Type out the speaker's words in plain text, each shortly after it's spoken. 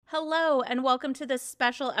Hello, and welcome to this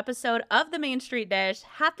special episode of the Main Street Dish.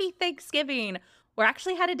 Happy Thanksgiving! We're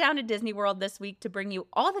actually headed down to Disney World this week to bring you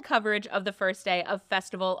all the coverage of the first day of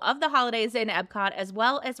Festival of the Holidays in Epcot, as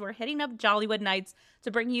well as we're hitting up Jollywood Nights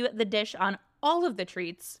to bring you the dish on all of the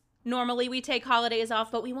treats. Normally we take holidays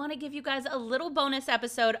off, but we want to give you guys a little bonus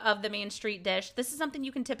episode of the Main Street Dish. This is something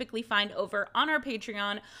you can typically find over on our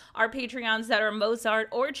Patreon. Our Patreons that are Mozart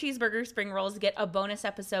or Cheeseburger Spring Rolls get a bonus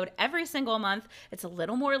episode every single month. It's a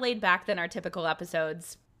little more laid back than our typical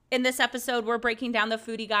episodes. In this episode, we're breaking down the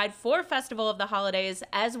foodie guide for Festival of the Holidays,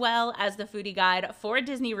 as well as the foodie guide for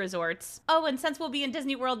Disney resorts. Oh, and since we'll be in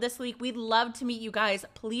Disney World this week, we'd love to meet you guys.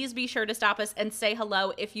 Please be sure to stop us and say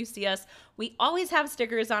hello if you see us. We always have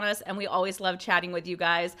stickers on us, and we always love chatting with you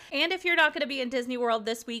guys. And if you're not going to be in Disney World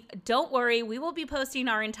this week, don't worry. We will be posting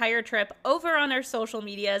our entire trip over on our social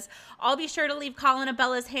medias. I'll be sure to leave Colin and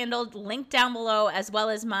Bella's handle linked down below, as well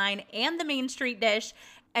as mine and the Main Street Dish.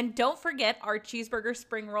 And don't forget, our Cheeseburger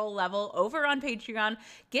Spring Roll level over on Patreon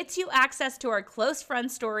gets you access to our close friend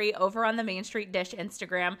story over on the Main Street Dish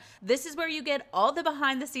Instagram. This is where you get all the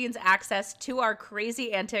behind the scenes access to our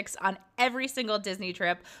crazy antics on every single Disney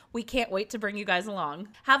trip. We can't wait to bring you guys along.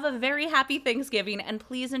 Have a very happy Thanksgiving, and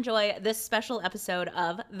please enjoy this special episode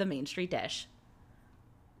of the Main Street Dish.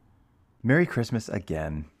 Merry Christmas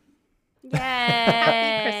again. Yay!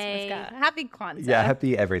 Happy Christmas, God. Happy Kwanzaa. Yeah,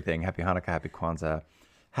 happy everything. Happy Hanukkah, happy Kwanzaa.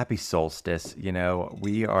 Happy solstice. You know,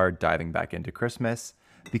 we are diving back into Christmas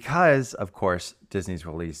because, of course, Disney's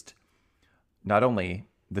released not only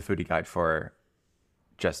the foodie guide for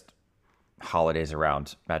just holidays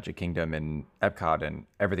around Magic Kingdom and Epcot and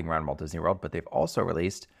everything around Walt Disney World, but they've also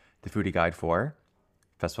released the foodie guide for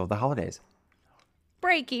Festival of the Holidays.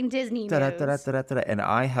 Breaking Disney news. And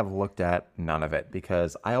I have looked at none of it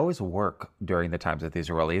because I always work during the times that these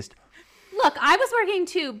are released. Look, I was working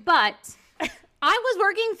too, but I was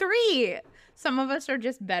working 3. Some of us are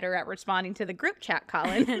just better at responding to the group chat,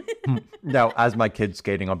 Colin. Now, as my kid's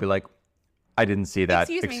skating, I'll be like, I didn't see that.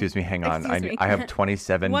 Excuse me. Hang on. I have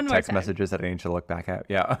 27 text messages that I need to look back at.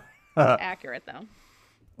 Yeah. Accurate, though.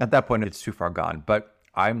 At that point, it's too far gone. But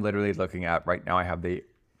I'm literally looking at right now, I have the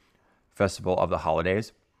Festival of the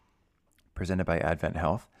Holidays presented by Advent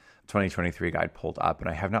Health 2023 guide pulled up, and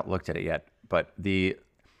I have not looked at it yet. But the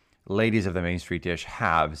ladies of the Main Street Dish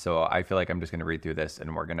have, so I feel like I'm just going to read through this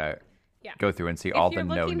and we're going to go through and see all the no new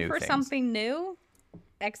things. If you're looking for something new,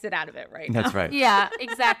 exit out of it right now. That's right. yeah,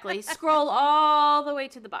 exactly. Scroll all the way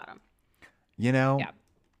to the bottom. You know,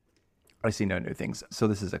 I see no new things, so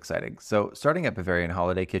this is exciting. So starting at Bavarian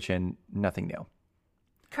Holiday Kitchen, nothing new.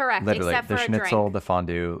 Correct, Literally, except the for schnitzel, a drink. the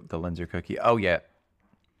fondue, the Linzer cookie. Oh, yeah.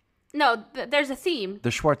 No, there's a theme. The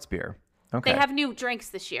Schwarzbier. Okay. They have new drinks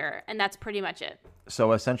this year, and that's pretty much it.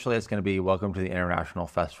 So essentially, it's going to be Welcome to the International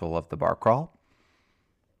Festival of the Bar Crawl.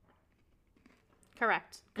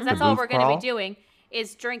 Correct. Because that's all booth we're going to crawl? be doing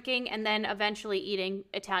is drinking and then eventually eating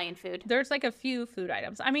Italian food. There's like a few food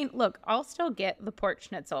items. I mean, look, I'll still get the pork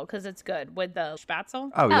schnitzel because it's good with the spatzel.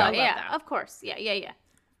 Oh, yeah. Oh, yeah, that. of course. Yeah.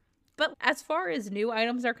 But as far as new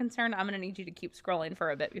items are concerned, I'm going to need you to keep scrolling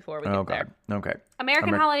for a bit before we get there. Okay.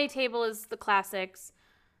 American Holiday Table is the classics.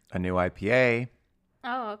 A new IPA.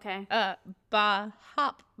 Oh, okay. Bah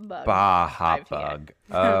Hop Bug. Bah Hop IPA. Bug.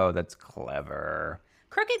 Oh, that's clever.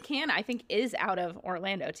 Crooked Can, I think, is out of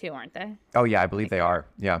Orlando too, aren't they? Oh, yeah, I believe they are.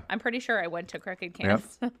 Yeah. I'm pretty sure I went to Crooked Can.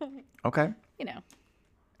 Yep. Okay. You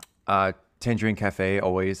know. Tangerine Cafe,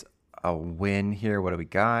 always a win here. What do we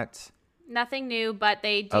got? Nothing new, but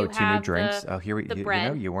they do Oh, have two new drinks. the, Here we the you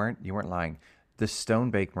bread. know, you weren't lying. The stone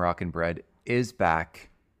baked Moroccan bread is back.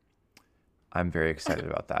 I'm very excited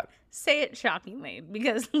about that. Say it shockingly,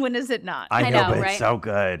 because when is it not? I know, know, but right? it's so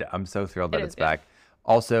good. I'm so thrilled that It it's is good. back.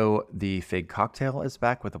 Also, the fig cocktail is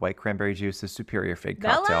back with the white cranberry juice, the superior fig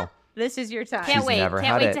Bella, cocktail. this is your time. Can't She's wait. never Can't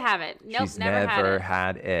had wait it. to have it. Nope, She's never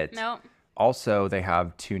had it. Nope. Also, they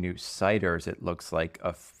have 2 new ciders. It looks like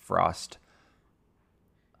a Frost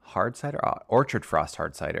hard cider, Orchard Frost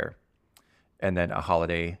hard cider, and then a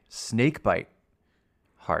holiday snake bite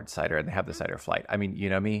hard cider. And they have the cider flight. I mean, you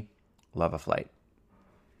know me, love a flight.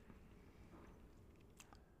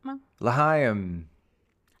 L'chaim.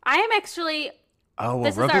 I am actually. Oh,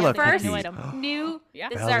 This is arugula our first cookies. new. Yeah.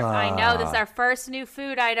 This is our. I know this is our first new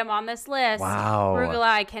food item on this list. Wow. Arugula,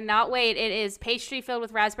 I cannot wait. It is pastry filled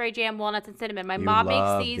with raspberry jam, walnuts, and cinnamon. My mom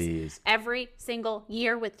love makes these. every single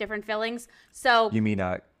year with different fillings. So, You mean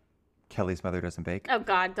Kelly's mother doesn't bake? oh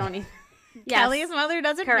God, don't even. Yes. Kelly's mother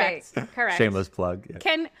doesn't Correct. bake. Correct. Shameless plug. Yeah.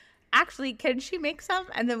 Can she make some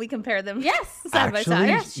and then we compare them? Yes. Side by Actually, side.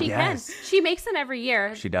 Yes, she Yes. can. She makes them every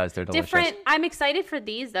year. She does. They're delicious. Different. I'm excited for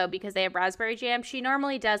these though because they have raspberry jam. She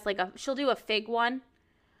normally does she'll do a fig one.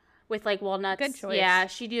 with like walnuts. Good choice. Yeah,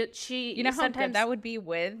 she. You know how sometimes good that would be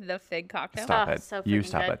with the fig cocktail? Stop Oh, it. so You freaking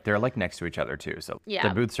stop good. it. They're like next to each other too, so Yeah.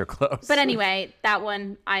 the booths are close. But anyway, that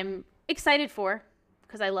one I'm excited for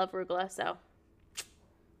because I love arugula. So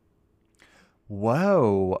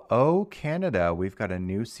Whoa. Oh, Canada. We've got a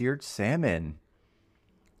new seared salmon.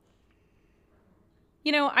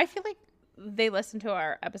 You know, I feel like they listened to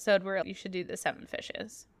our episode where you should do the 7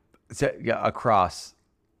 fishes. So, yeah, across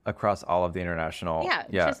all of the international. Yeah,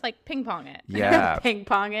 just like ping pong it. Yeah. ping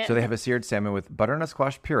pong it. So they have a seared salmon with butternut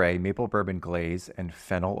squash puree, maple bourbon glaze, and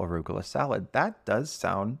fennel arugula salad. That does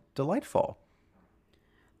sound delightful,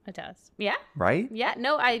 It does. yeah, right? yeah.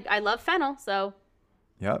 No, I love fennel. So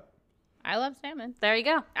Yep. I love salmon. there you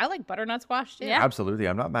go. I like butternut squash too. Yeah. Absolutely.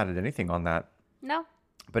 I'm not mad at anything on that. No.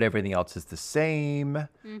 But everything else is the same.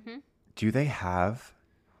 Mm-hmm. Do they have?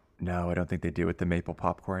 No, I don't think they do with the maple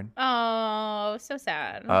popcorn. Oh, so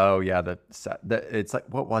sad. Oh yeah, it's like,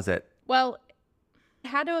 what was it? Well, it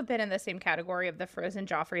had to have been in the same category of the frozen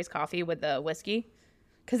Joffrey's coffee with the whiskey,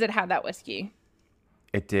 because it had that whiskey.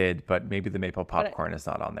 It did, but maybe the maple popcorn is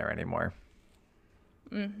not on there anymore.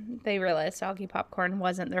 They realized soggy popcorn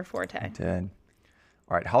wasn't their forte. It did.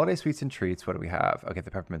 All right, holiday sweets and treats. What do we have? Okay,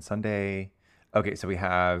 the peppermint sundae. Okay, so we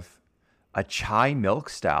have a chai milk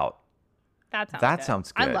stout. That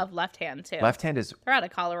sounds I good. love Left Hand too. Left hand is They're out of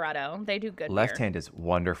Colorado. They do good. Left beer. hand is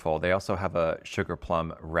wonderful. They also have a sugar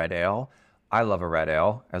plum red ale. I love a red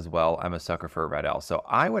ale as well. I'm a sucker for a red ale. So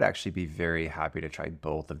I would actually be very happy to try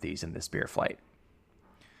both of these in this beer flight.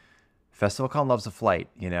 Festival Con loves a flight,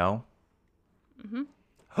 you know? Mm-hmm.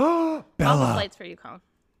 All the Bella! flights for you, Colin.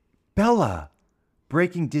 Bella!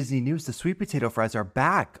 Breaking Disney news. The sweet potato fries are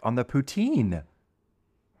back on the poutine.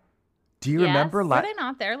 Do you Yes. remember? Were they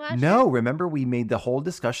not there last year? No, remember we made the whole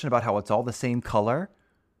discussion about how it's all the same color?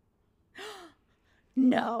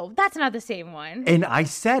 No, that's not the same one. And I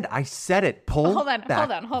said it. Pull Hold on,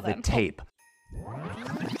 back hold the on. tape.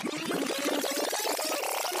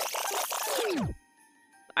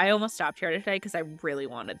 I almost stopped here today because I really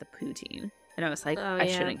wanted the poutine. And I was like, Oh, I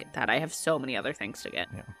yeah. shouldn't get that. I have so many other things to get.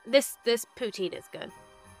 This poutine is good.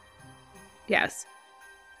 Yes.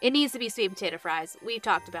 It needs to be sweet potato fries. We've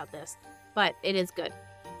talked about this, but it is good.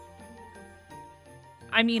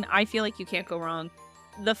 I mean, I feel like you can't go wrong.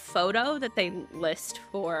 The photo that they list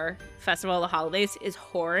for Festival of the Holidays is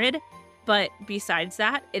horrid, but besides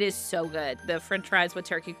that, it is so good. The french fries with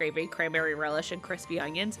turkey gravy, cranberry relish, and crispy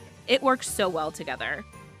onions, it works so well together.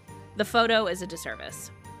 The photo is a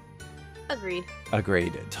disservice. Agreed.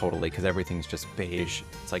 Agreed, totally, because everything's just beige.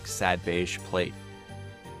 It's like sad beige plate.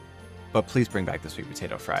 But please bring back the sweet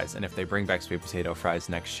potato fries. And if they bring back sweet potato fries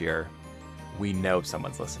next year, we know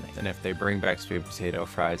someone's listening. And if they bring back sweet potato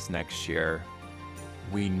fries next year,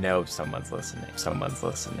 we know someone's listening. Someone's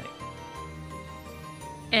listening.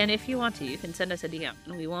 And if you want to, you can send us a DM,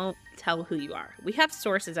 and we won't tell who you are. We have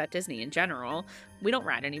sources at Disney in general. We don't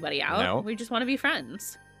rat anybody out. No. We just want to be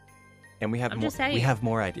friends. And we have I'm more, just saying. we have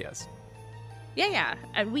more ideas. Yeah,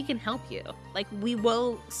 and we can help you. Like, we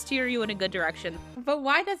will steer you in a good direction. But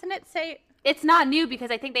why doesn't it say... It's not new because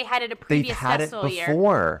I think they had it a They've previous had it festival year.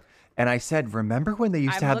 before. And I said, remember when they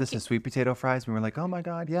used to I'm have this looking- as sweet potato fries? We were like, oh my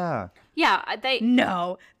God, yeah. Yeah, they.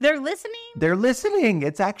 No, they're listening? They're listening.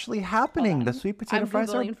 It's actually happening. The sweet potato I'm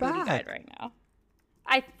fries are Googling Foodie Guide back. right now.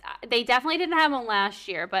 They definitely didn't have them last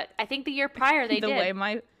year, but I think the year prior they the did.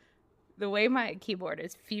 way my keyboard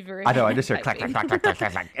is feverish. I know. I just heard clack, clack, clack, clack, clack,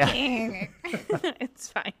 clack, clack. It's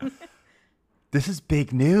fine. This is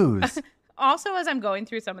big news. Also, as I'm going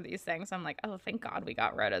through some of these things, I'm like, oh, thank God we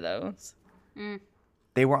got rid of those.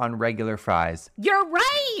 They were on regular fries. You're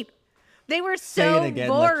right. They were Say so it again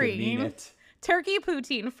boring. like you mean it. Turkey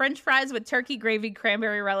poutine, French fries with turkey gravy,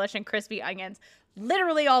 cranberry relish, and crispy onions.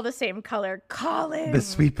 Literally all the same color. Colin. The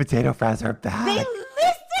sweet potato fries are back. They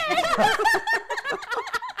listen.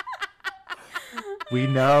 We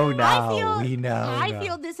know now. I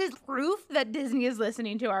feel this is proof that Disney is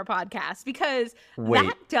listening to our podcast because Wait.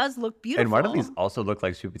 that does look beautiful. And why do these also look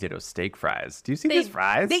like sweet potato steak fries? Do you see these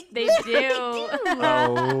fries? They They literally do.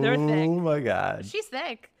 oh They're thick. my God. She's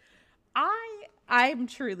thick. I'm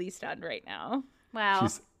truly stunned right now. Wow.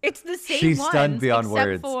 It's the same She's ones, stunned beyond except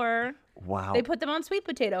words. for Wow. they put them on sweet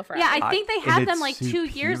potato fries. Yeah, I think they and had it's them like 2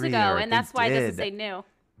 years ago, superior. and that's They why this did. is they new.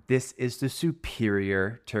 This is the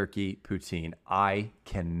superior turkey poutine. I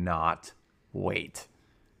cannot wait.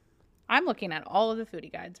 I'm looking at all of the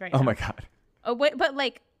foodie guides right now. Oh my God. Oh wait, but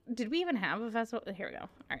like, did we even have a festival? Here we go. All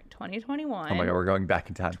right, 2021. Oh my God. We're going back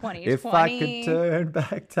in time. 2020. If I could turn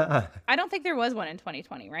back time. I don't think there was one in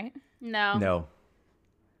 2020, right? No. No.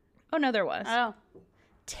 Oh no, there was. Oh.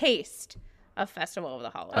 Taste of Festival of the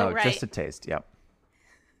Holidays. Oh, right. just a taste. Yep.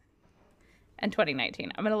 and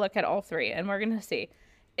 2019. I'm going to look at all three, and we're going to see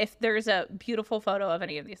if there's a beautiful photo of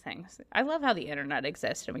any of these things. I love how the internet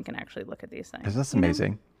exists and we can actually look at these things. Is this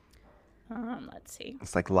amazing? Let's see.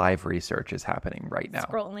 It's like live research is happening right now.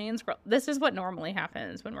 Scrolling and scroll. This is what normally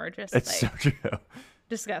happens when we're just It's like so true.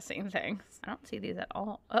 discussing things. I don't see these at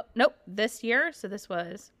all. Oh, nope. This year, so this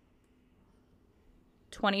was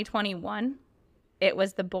 2021. It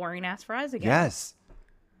was the boring ass fries again. Yes.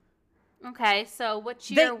 Okay, so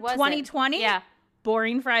which year was 2020? it? Yeah.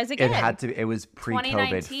 Boring fries again. It had to. It was pre-COVID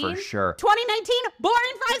 2019? for sure. 2019, boring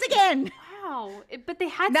fries again. Wow. But they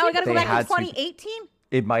had Now to. we got to go They back to had to. 2018.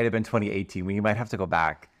 It might have been 2018. We might have to go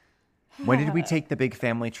back. When did we take the big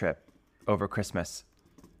family trip over Christmas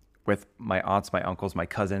with my aunts, my uncles, my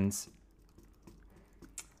cousins?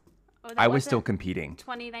 Oh, that I was wasn't still competing.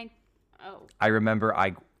 29. Oh. I remember.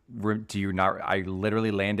 Do you not? I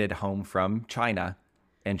literally landed home from China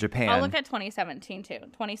and Japan. I'll look at 2017 too.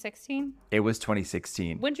 2016. It was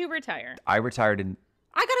 2016. When'd you retire? I retired in.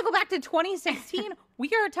 I got to go back to 2016. We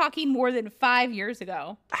are talking more than 5 years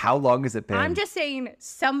ago. How long has it been? I'm just saying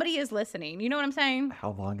somebody is listening. You know what I'm saying? How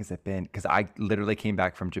long has it been? Because I literally came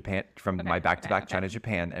back from Japan, from my back-to-back okay. China,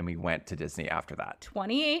 Japan, and we went to Disney after that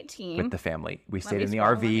 2018. with the family. We stayed me in the scroll,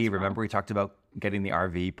 let me RV. scroll. Remember we talked about getting the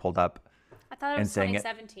RV pulled up? I thought it And was saying it-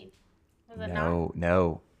 2017. Was it not?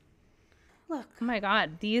 No. Look, oh my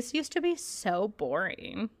God, these used to be so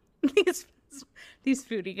boring. These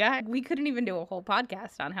foodie guys. We couldn't even do a whole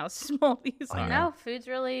podcast on how small these are. No, food's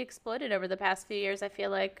really exploded over the past few years, I feel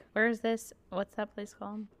like. Where is this? What's that place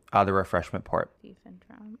called? The refreshment port. Beef and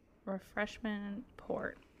drum. Refreshment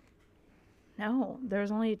port. No,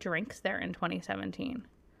 there's only drinks there in 2017.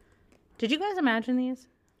 Did you guys imagine these?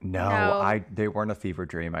 No, they weren't a fever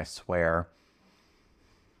dream, I swear.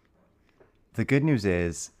 The good news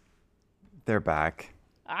is they're back,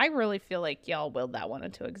 I really feel like y'all willed that one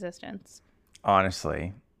into existence.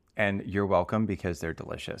 honestly. And you're welcome because they're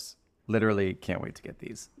delicious. Literally can't wait to get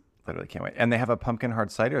these. Literally can't wait. And they have a pumpkin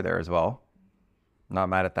hard cider there as well. Not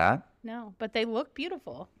mad at that. No, but they look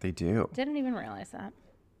beautiful. They do. Didn't even realize that.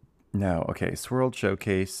 No, okay. Swirled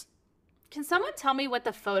Showcase. Can someone tell me what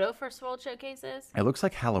the photo for Swirled Showcase is? It looks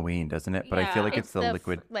like Halloween, doesn't it? But I feel Yeah. like it's the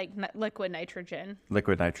liquid liquid nitrogen.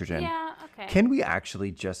 nitrogen. Yeah, okay. Can we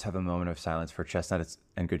actually just have a moment of silence for Chestnut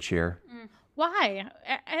and Good Cheer? Why?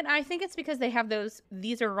 And I think it's because they have those.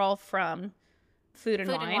 These are all from Food and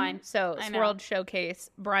Wine. So I know. Swirled Showcase,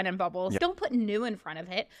 Brine and Bubbles. Don't put new in front of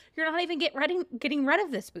it. You're not even getting rid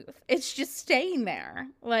of this booth. It's just staying there.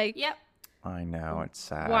 Like Yep. I know, it's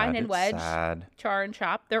sad. Wine and It's Wedge, sad. Char and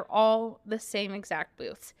Chop. They're all the same exact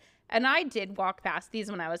booths. And I did walk past these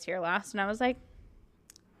when I was here last, and I was like,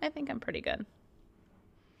 I think I'm pretty good.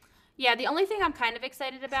 Yeah, the only thing I'm kind of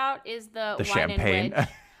excited about is the wine champagne. and wedge.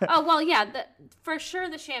 Oh, well, yeah, for sure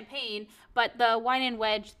the champagne, but the wine and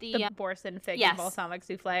wedge, The Borson fig yes. and balsamic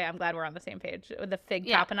souffle. I'm glad we're on the same page with the fig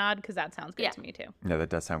Yeah. tapenade because that sounds good Yeah. to me too. Yeah, that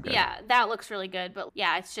does sound good. yeah, that looks really good. But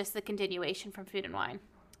yeah, it's just the continuation from Food and Wine.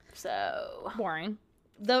 So, Boring.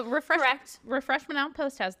 The Correct. Refreshment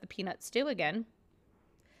Outpost has the peanut stew again.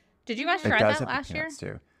 Did you guys It try does that have last year? peanuts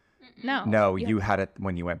too. No. No, you had it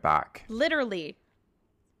when you went back. Literally,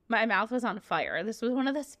 my mouth was on fire. This was one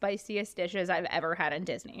of the spiciest dishes I've ever had in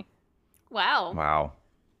Disney. wow. Wow.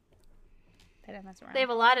 They didn't mess around. They have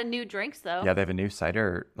a lot of new drinks, though. Yeah, they have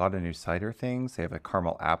a lot of new cider things. They have a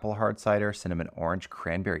caramel apple hard cider, cinnamon orange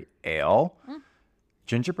cranberry ale,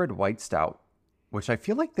 gingerbread white stout, which I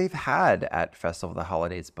feel like they've had at Festival of the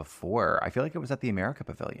Holidays before. I feel like it was at the America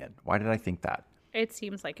Pavilion. Why did I think that? It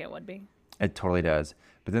seems like it would be. It totally does.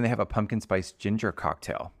 But then they have a pumpkin spice ginger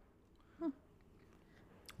cocktail,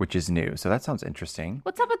 which is new. So that sounds interesting.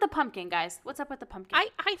 What's up with the pumpkin, guys? What's up with the pumpkin?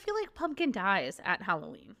 I feel like pumpkin dies at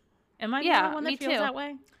Halloween. Am I the Yeah, only one that me feels too. that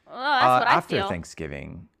way? Well, that's what I after feel.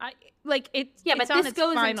 Thanksgiving. Yeah, but it's on this its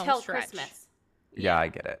goes final until stretch. Christmas. Yeah, I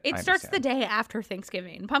get it. It I starts the understand. day after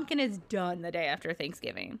Thanksgiving. Pumpkin is done the day after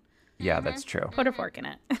Thanksgiving. Yeah, that's true. Put a fork in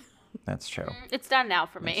it. That's true. It's done now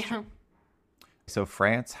for me. So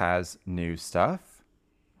France has new stuff.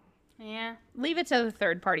 Yeah. Leave it to the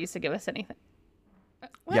third parties to give us anything.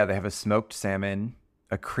 Yeah, they have a smoked salmon,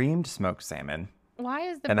 a creamed smoked salmon, Why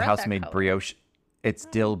is the and a bread house that made color? brioche. It's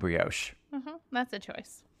dill brioche That's a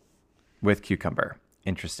choice. with cucumber.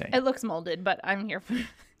 Interesting. It looks molded, but I'm here for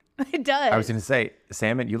it. Does. I was going to say,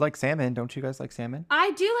 salmon. You like salmon. Don't you guys like salmon?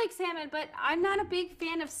 I do like salmon, but I'm not a big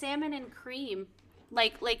fan of salmon and cream.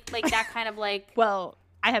 Like that kind of like. Well,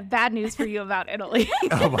 I have bad news for you about Italy.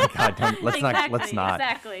 Oh my God. Let's not.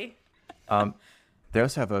 Exactly. They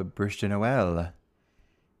also have a Bruche de Noël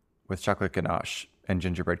with chocolate ganache and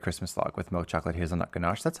gingerbread Christmas log with milk chocolate hazelnut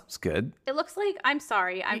ganache. That sounds good. It looks like, I'm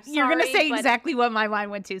sorry. You're going to say but exactly what my mind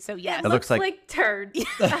went to, so yes. It looks like turds.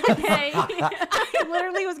 Okay. I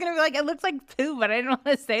literally was going to be like, it looks like poo, but I didn't want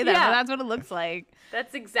to say that. Yeah. But that's what it looks like.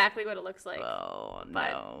 That's exactly what it looks like. Oh,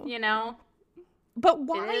 But, no. you know, But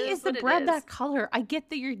why is is the what it bread is. that color? I get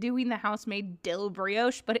that you're doing the house-made dill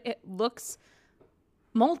brioche, but it looks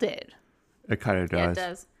molded. It kind of does. yeah, it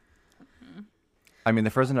does. I mean, the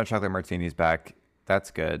frozen nut chocolate martini is back.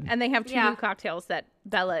 That's good. And they have two Yeah. new cocktails that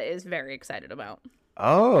Bella is very excited about.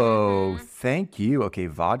 Oh, thank you. Okay,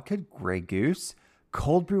 vodka Grey Goose,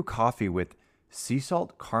 cold brew coffee with sea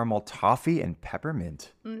salt, caramel, toffee, and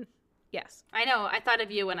peppermint. Yes. I know. I thought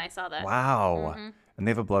of you when I saw that. Wow. And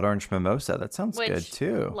they have a blood orange mimosa. That sounds good Which,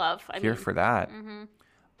 too. love. I Here mean, for that.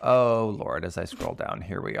 Oh, Lord, as I scroll down,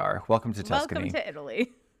 here we are. Welcome to Tuscany. Welcome to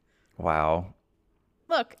Italy. Wow.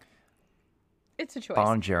 Look, it's a choice.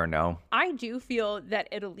 Buongiorno. I do feel that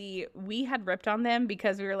Italy, we had ripped on them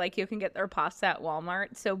because we were like, you can get their pasta at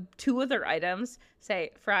Walmart. So two of their items say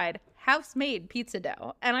fried house-made pizza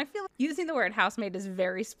dough. And I feel like using the word house-made is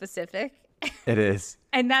very specific. It is.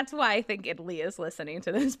 And that's why I think Italy is listening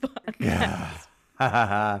to this podcast.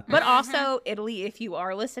 But also, Italy, if you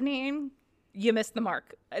are listening, you missed the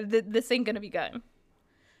mark. This ain't going to be good.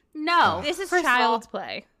 No. This is First of all, child's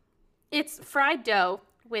play. It's fried dough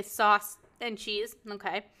with sauce and cheese.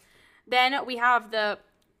 Okay. Then we have the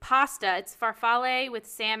pasta. It's farfalle with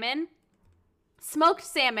salmon, smoked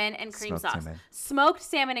salmon and cream Smoked sauce. salmon. Smoked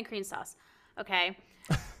salmon and cream sauce. Okay.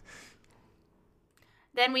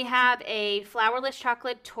 Then we have a flourless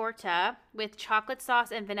chocolate torta with chocolate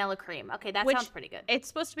sauce and vanilla cream. Okay, that Which sounds pretty good. It's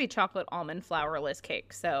supposed to be chocolate almond flourless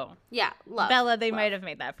cake. So, Yeah, love. Bella, they love. might have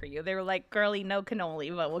made that for you. They were like, girly, no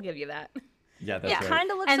cannoli, but we'll give you that. Yeah, that's Yeah. right.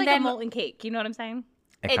 Kind of looks And like a then- molten cake. You know what I'm saying?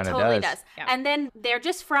 It It kind of totally does. does. Yeah. And then they're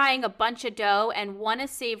just frying a bunch of dough, and one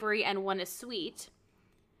is savory and one is sweet.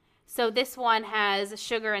 So this one has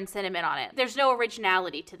sugar and cinnamon on it. There's no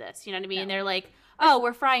originality to this. You know what I mean? They're like, oh,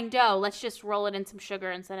 we're frying dough. Let's just roll it in some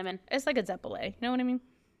sugar and cinnamon. It's like a zeppole. You know what I mean?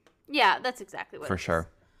 Yeah, that's exactly what For it is. sure.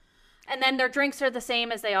 And then their drinks are the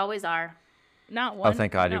same as they always are. Not one. Oh,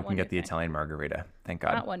 thank God you not can one get new the thing. Italian margarita. Thank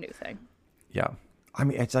God. Not one new thing. Yeah. I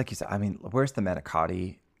mean, it's like you said. I mean, where's the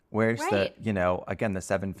manicotti? Where's Right. again, the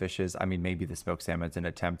 7 fishes? I mean, maybe the smoked salmon's an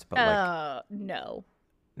attempt, but like, No.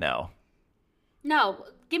 no. No,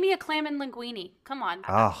 give me a clam and linguine. Come on.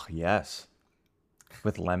 Oh, yes.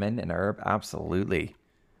 With lemon and herb? Absolutely.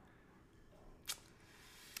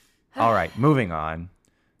 All right, moving on.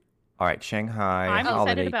 All right, Shanghai I'm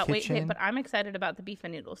Holiday excited about Kitchen. but I'm excited about the beef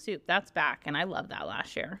and noodle soup. That's back, and I loved that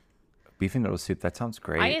last year. Beef and noodle soup. That sounds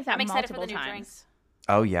great. I ate that I'm excited for multiple the new times. drinks.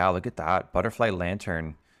 Oh, yeah, look at that. Butterfly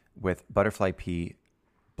Lantern with butterfly pea,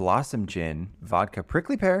 blossom gin, vodka,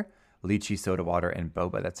 prickly pear, lychee soda water, and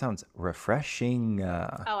boba. That sounds refreshing. Oh,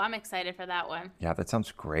 I'm excited for that one. Yeah, that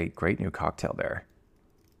sounds great. Great new cocktail there.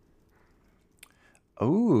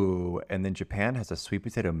 Oh, and then Japan has a sweet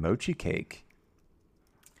potato mochi cake.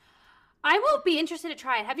 I will be interested to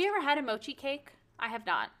try it. Have you ever had a mochi cake? I have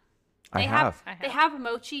not. I They have. They have a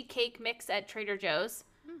mochi cake mix at Trader Joe's.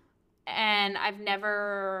 And I've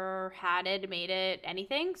never had it, made it,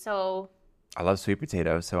 anything. So, I love sweet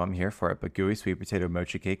potato, so I'm here for it. But gooey sweet potato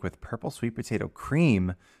mochi cake with purple sweet potato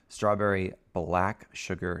cream, strawberry black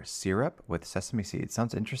sugar syrup with sesame seeds.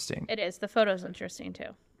 Sounds interesting. It is. The photo's interesting too.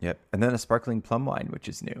 Yep. And then a sparkling plum wine, which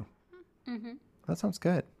is new. That sounds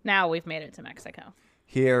good. Now we've made it to Mexico.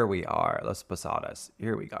 Here we are. Las Posadas.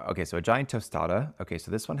 Here we go. Okay, so a giant tostada. Okay, so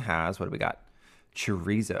this one has, what do we got?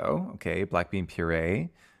 Chorizo. Okay, black bean puree.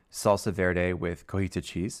 Salsa verde with cojita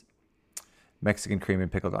cheese. Mexican cream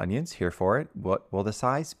and pickled onions. Here for it. What will the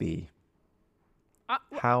size be?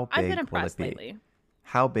 How I've big been will impressed it be? lately.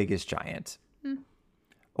 How big is giant?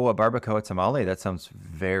 Oh, a barbacoa tamale. That sounds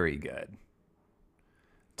very good.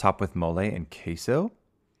 Topped with mole and queso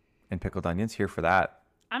and pickled onions. Here for that.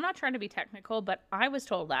 I'm not trying to be technical, but I was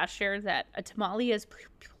told last year that a tamale is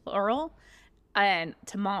plural and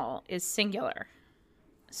tamal is singular.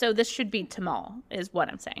 So this should be tamal, is what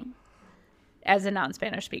I'm saying, as a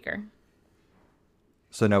non-Spanish speaker.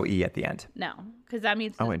 So no E at the end. No, because that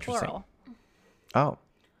means Oh, it's interesting. plural. Oh.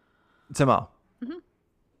 Tamal.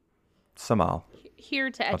 Samal. Here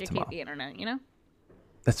to educate tamal. the internet, you know?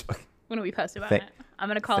 That's When we post about Thank- it. I'm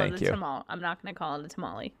going to call it thank a you. tamal. I'm not going to call it a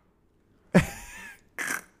tamale.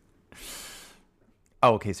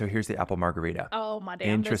 Oh, okay. So here's the apple margarita. Oh, my damn.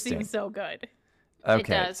 Interesting. This seems so good.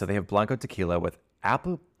 Okay, does. so they have Blanco tequila with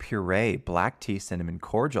apple puree, black tea, cinnamon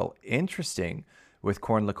cordial. Interesting. With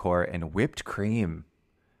corn liqueur and whipped cream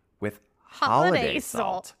with holiday,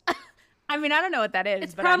 salt. I mean, I don't know what that is.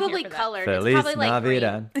 It's but I'm here probably for that. colored. Feliz It's probably like green,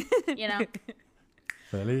 Navidad. you know.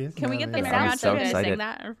 Feliz Can we get the Navidad. I'm Sriracha so to sing excited.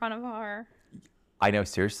 that in front of our... I know,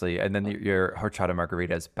 seriously. And then your horchata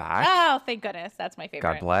margarita is back. Oh, thank goodness. That's my favorite.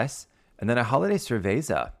 God bless. And then a holiday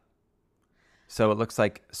cerveza. So it looks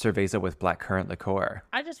like cerveza with blackcurrant liqueur.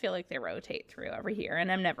 I just feel like they rotate through every year, and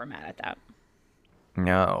I'm never mad at that.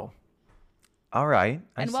 No. All right.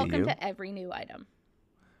 I And see welcome you. to every new item.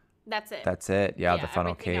 That's it. That's it. Yeah, the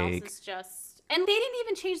funnel everything cake. else is just, and they didn't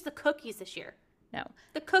even change the cookies this year. No,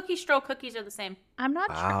 The cookie stroll cookies are the same. I'm not.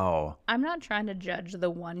 Wow. I'm not trying to judge the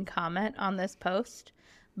one comment on this post,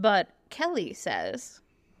 but Kelly says,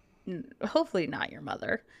 hopefully not your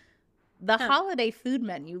mother. The holiday food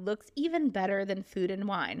menu looks even better than Food and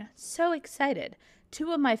Wine. So excited.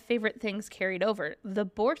 2 of my favorite things carried over. The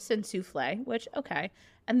Borsten souffle, which, okay,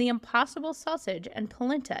 and the Impossible sausage and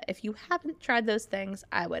polenta. If you haven't tried those things,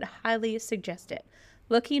 I would highly suggest it.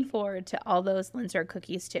 Looking forward to all those Linzer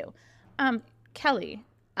cookies too. Kelly,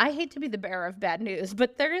 I hate to be the bearer of bad news,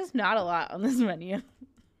 but there is not a lot on this menu.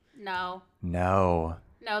 No, No.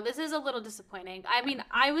 this is a little disappointing. I mean,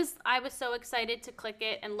 I was so excited to click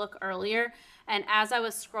it and look earlier, and as I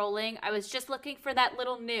was scrolling, I was just looking for that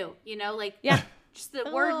little new, like Yeah. just the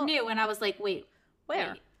A word little- new, and I was like, wait,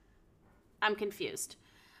 Where? wait. I'm confused.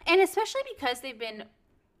 And especially because they've been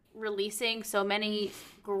releasing so many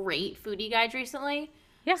great foodie guides recently.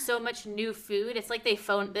 Yeah. So much new food. It's like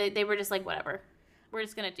they were just like, whatever. We're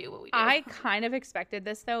just going to do what we do. I kind of expected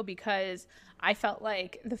this though because I felt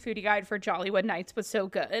like the foodie guide for Jollywood Nights was so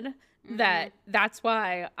good that that's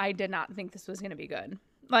why I did not think this was going to be good.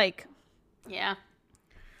 Like, Yeah.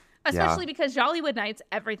 especially because Jollywood Nights,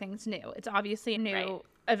 everything's new. It's obviously a new Right.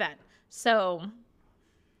 event. So,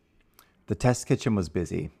 The test kitchen was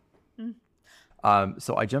busy.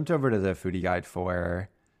 So I jumped over to the foodie guide for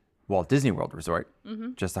Walt Disney World Resort,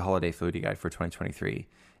 just a holiday foodie guide for 2023.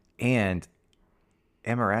 And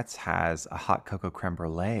Amaret's has a hot cocoa creme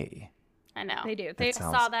brulee. I know. they do. I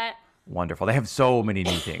sounds- saw that. Wonderful. They have so many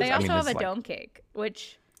new things. They I also mean, have this a is like, dome cake,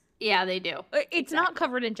 which Yeah, they do. it's not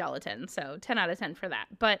covered in gelatin, so 10 out of 10 for that.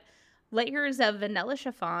 But layers of vanilla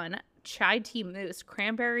chiffon, chai tea mousse,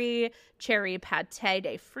 cranberry, cherry pate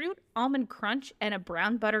de fruit, almond crunch, and a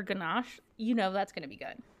brown butter ganache. You know that's going to be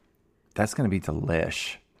good. that's going to be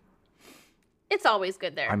delish. It's always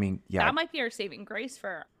good there. I mean, yeah. That might be our saving grace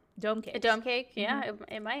for dome cake. a dome cake? Yeah,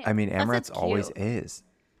 it might. I mean, Plus, Amaret's it's always cute. is.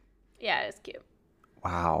 Yeah, it's cute.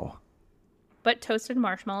 Wow. But toasted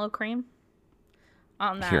marshmallow cream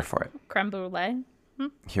on that Here for it. creme brulee.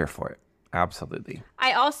 Here for it. Absolutely.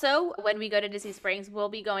 I also, when we go to Disney Springs, will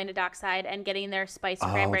be going to Dockside and getting their spiced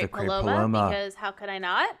cranberry the crepe paloma, paloma. because how could I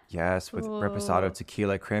not? Yes, with reposado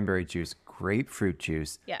tequila, cranberry juice, grapefruit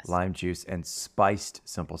juice, Yes. lime juice, and spiced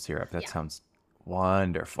simple syrup. That sounds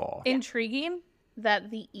wonderful. Intriguing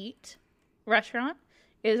that the Eat restaurant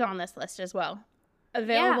is on this list as well.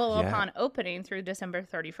 Available Yeah. upon opening through December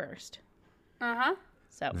 31st. Uh-huh.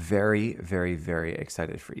 So Very, very, very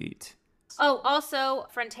excited for Eat. Oh, also,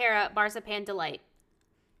 Frontera Marzipan Delight.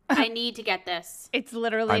 I need to get this. it's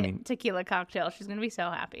literally I mean- tequila cocktail. She's going to be so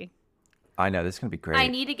happy. I know, this is going to be great. I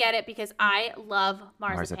need to get it because I love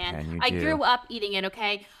marzipan. Marzipan, you I do. grew up eating it,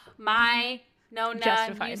 okay? My Nona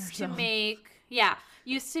Justifying used to herself. make,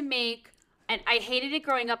 and I hated it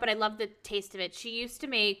growing up, and I loved the taste of it. She used to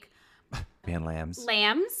make Man lambs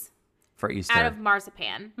lambs for Easter. out of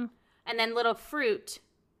marzipan, and then little fruit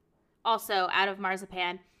also out of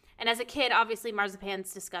marzipan. And as a kid, obviously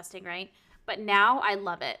marzipan's disgusting, right? But now I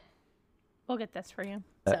love it. We'll get this for you.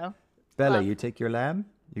 So Bella, love. you take your lamb?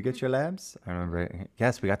 You get your lambs? I remember.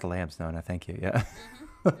 Yes, we got the lambs, Nona. Thank you. Yeah.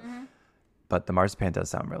 But the marzipan does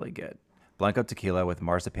sound really good. Blanco tequila with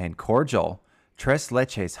marzipan cordial, tres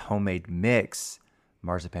leches homemade mix,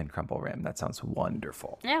 marzipan crumble rim. That sounds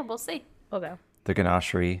wonderful. Yeah, we'll see. we'll go. The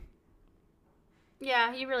ganachery.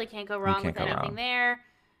 Yeah, you really can't go wrong can't with go anything wrong. there.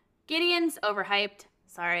 Gideon's overhyped.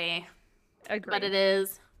 Sorry, Agreed. but it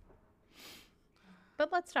is.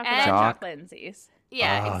 But let's talk And- about Jock. Jock Lindsay's.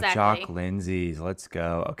 Yeah, Oh, exactly. Jock Lindsay's. Let's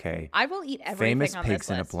go. Okay. I will eat everything Famous on pigs this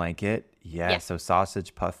in a list. blanket. Yeah. Yes. So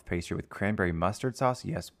sausage puff pastry with cranberry mustard sauce.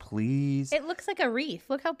 Yes, please. It looks like a wreath.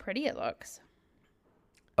 Look how pretty it looks.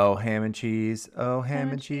 Oh, ham and cheese. Oh, ham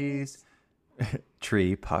and cheese.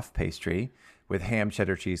 Tree puff pastry with ham,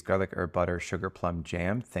 cheddar cheese, garlic herb butter, sugar plum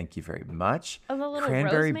jam. Thank you very much. Oh, the little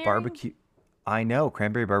cranberry rosemary? barbecue. I know.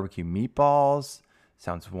 Cranberry barbecue meatballs.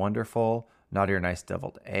 Sounds wonderful. Naughty or nice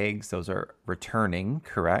deviled eggs. Those are returning,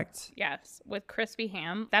 correct? Yes, with crispy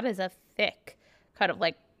ham. That is a thick kind of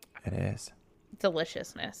like It is.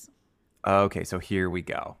 deliciousness. Okay, so here we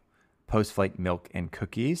go. Post flight milk and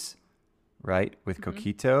cookies, right? With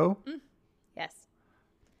coquito.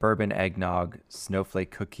 bourbon eggnog,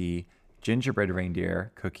 snowflake cookie, gingerbread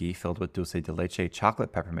reindeer cookie filled with dulce de leche,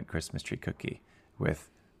 chocolate peppermint Christmas tree cookie with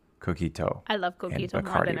coquito. I love and coquito more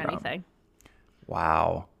Bacardi than rum. anything.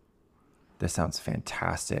 Wow. This sounds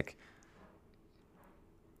fantastic.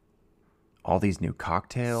 All these new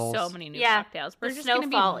cocktails. So many new Yeah, cocktails. the We're just going to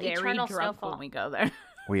snowfall, be very eternal drunk snowfall. when we go there.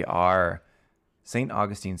 We are St.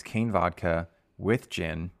 Augustine's cane vodka with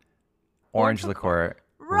gin, orange liqueur,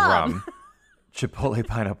 rum, chipotle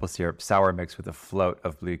pineapple syrup, sour mix with a float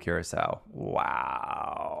of blue curacao.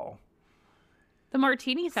 Wow. The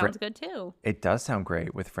martini sounds good too. It does sound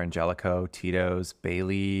great with Frangelico, Tito's,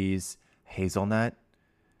 Bailey's, hazelnut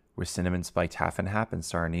with cinnamon spiked half and half and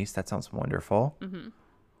star anise. That sounds wonderful. Mm-hmm.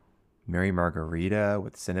 Mary Margarita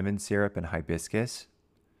with cinnamon syrup and hibiscus.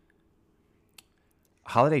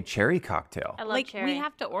 Holiday cherry cocktail. I love Like cherry. we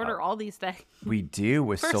have to order all these things We do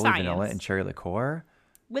with For solely vanilla science. and cherry liqueur.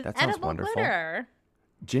 with That sounds edible wonderful. glitter.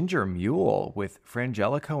 Ginger mule with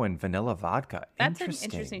Frangelico and vanilla vodka. That's an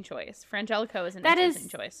interesting choice. Frangelico is an That interesting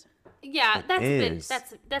is- choice. Yeah, that's good. is.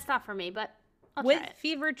 That's not for me, but I'll With try it.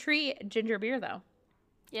 Fever Tree ginger beer though.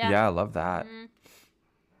 Yeah. Yeah, I love that.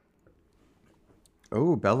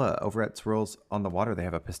 Oh, Bella, over at Swirls on the Water, they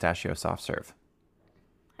have a pistachio soft serve.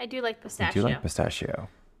 I do like I pistachio. do like pistachio.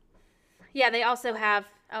 Yeah, they also have.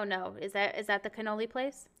 Oh no, is that the cannoli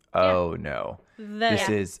place? Oh, no. The This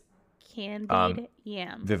is candied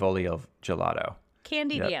yam. Vivolio gelato.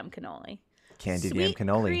 Candied yep. yam cannoli. Candied Sweet yam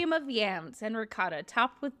cannoli. cream of yams and ricotta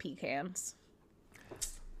topped with pecans.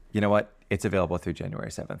 You know what? It's available through January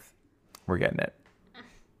 7th. We're getting it.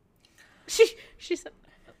 She said,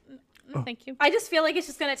 Oh. thank you. I just feel like it's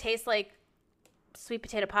just gonna taste like sweet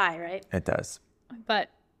potato pie, right? It does. But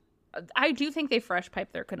I do think they fresh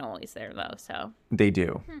pipe their cannolis there though. So They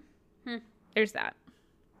do. there's that.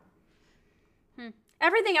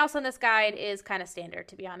 Everything else on this guide is kind of standard,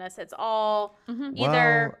 to be honest. It's all Well,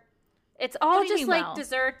 either. It's all What do you just mean, like well?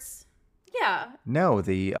 desserts. Yeah. no,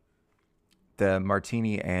 the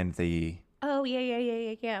martini and the Oh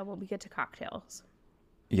yeah. When we get to cocktails.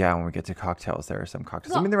 yeah, when we get to cocktails, there are some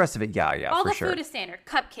cocktails. I Well, mean, the rest of it, yeah, all for the sure. food is standard.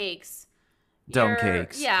 Cupcakes. Dome your-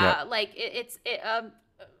 cakes, Yeah, yep. like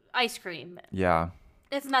ice cream. Yeah.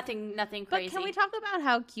 It's nothing But crazy. can we talk about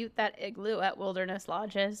how cute that igloo at Wilderness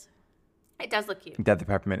Lodge is? It does look cute. That the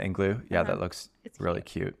peppermint and glue. Yeah, that looks It's really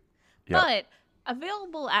cute. Yeah. But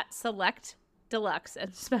available at select deluxe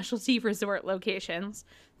and specialty resort locations.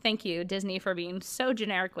 Thank you, Disney, for being so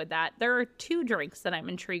generic with that. There are two drinks that I'm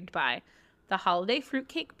intrigued by: the Holiday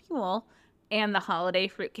Fruitcake Mule and the Holiday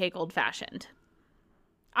Fruitcake Old Fashioned.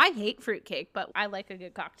 I hate fruitcake, but I like a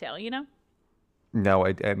good cocktail, you know? No,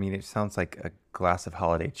 I mean, it sounds like a glass of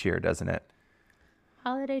holiday cheer, doesn't it?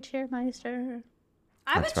 Holiday Cheermeister.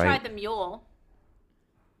 I haven't That's tried right. the mule.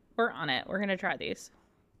 We're on it. We're going to try these.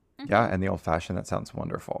 Yeah, and the old fashioned, that sounds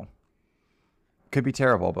wonderful. Could be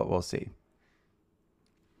terrible, but we'll see.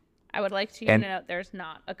 I would like to And- note there's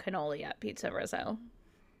not a cannoli at Pizza Rizzo.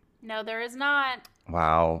 No, there is not.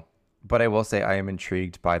 Wow. But I will say I am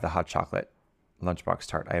intrigued by the hot chocolate lunchbox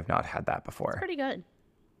tart. I have not had that before. Pretty good.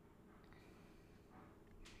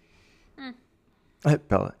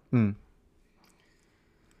 Bella,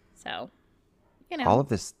 So, you know. all of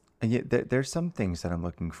this, and yet there's some things that I'm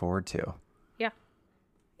looking forward to. Yeah.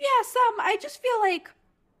 Yeah, some. I just feel like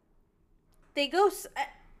they go.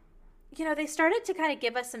 They started to kind of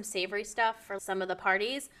give us some savory stuff for some of the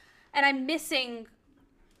parties, and I'm missing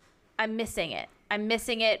it. I'm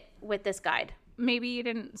missing it with this guide. Maybe you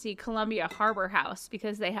didn't see Columbia Harbor House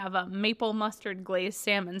because they have a maple mustard glazed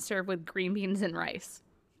salmon served with green beans and rice.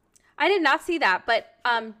 I did not see that, but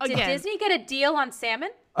did Again. Disney get a deal on salmon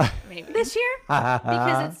Maybe. this year?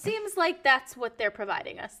 Because it seems like that's what they're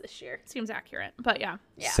providing us this year. Seems accurate. But yeah,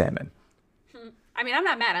 Yeah. Salmon. I mean, I'm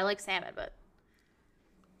not mad. I like salmon, but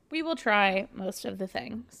we will try most of the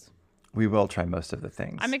things. We will try most of the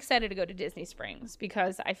things. I'm excited to go to Disney Springs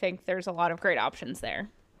because I think there's a lot of great options there.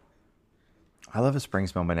 I love a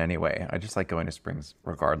Springs moment anyway. I just like going to Springs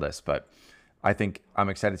regardless. But I think I'm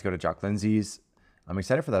excited to go to Jock Lindsay's. I'm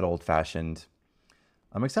excited for that old fashioned.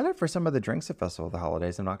 I'm excited for some of the drinks at Festival of the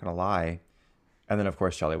Holidays. I'm not going to lie. And then, of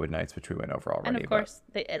course, Jollywood Nights, which we went over already. And of course,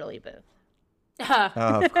 the Italy booth.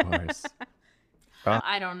 Of course.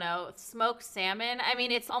 I don't know. Smoked salmon. I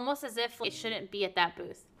mean, it's almost as if it shouldn't be at that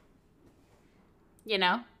booth. You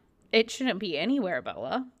know? It shouldn't be anywhere,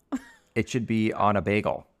 Bella. It should be on a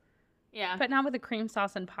bagel. Yeah. But not with the cream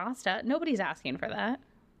sauce and pasta. Nobody's asking for that.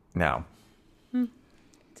 No.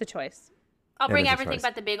 It's a choice. I'll It bring is a everything choice.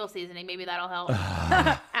 but the bagel seasoning. Maybe that'll help.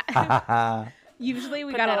 Usually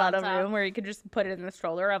we Put got a that lot on of top. room where you could just put it in the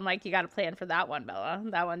stroller. I'm like, you got to plan for that one, Bella.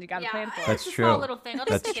 That one you got to plan for. That's it's a true. small little thing. I'll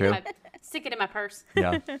just That's stick it in my purse.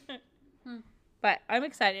 Yeah. But I'm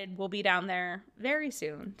excited. We'll be down there very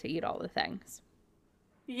soon to eat all the things.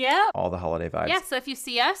 Yeah. All the holiday vibes. Yeah. So if you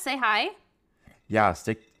see us, say hi. Yeah,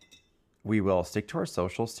 we will stick to our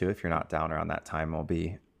socials too. If you're not down around that time, we'll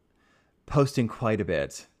be posting quite a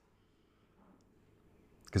bit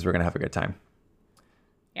because we're gonna have a good time.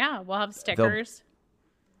 Yeah, we'll have stickers.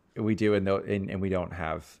 We do, and we don't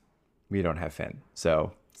have Finn.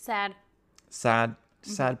 So Sad. sad,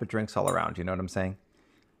 but drinks all around. You know what I'm saying?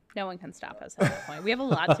 No one can stop us at that point. We have a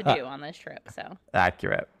lot to do on this trip, so.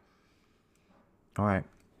 Accurate. All right.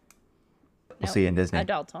 We'll see you in Disney.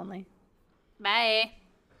 Adults only. Bye.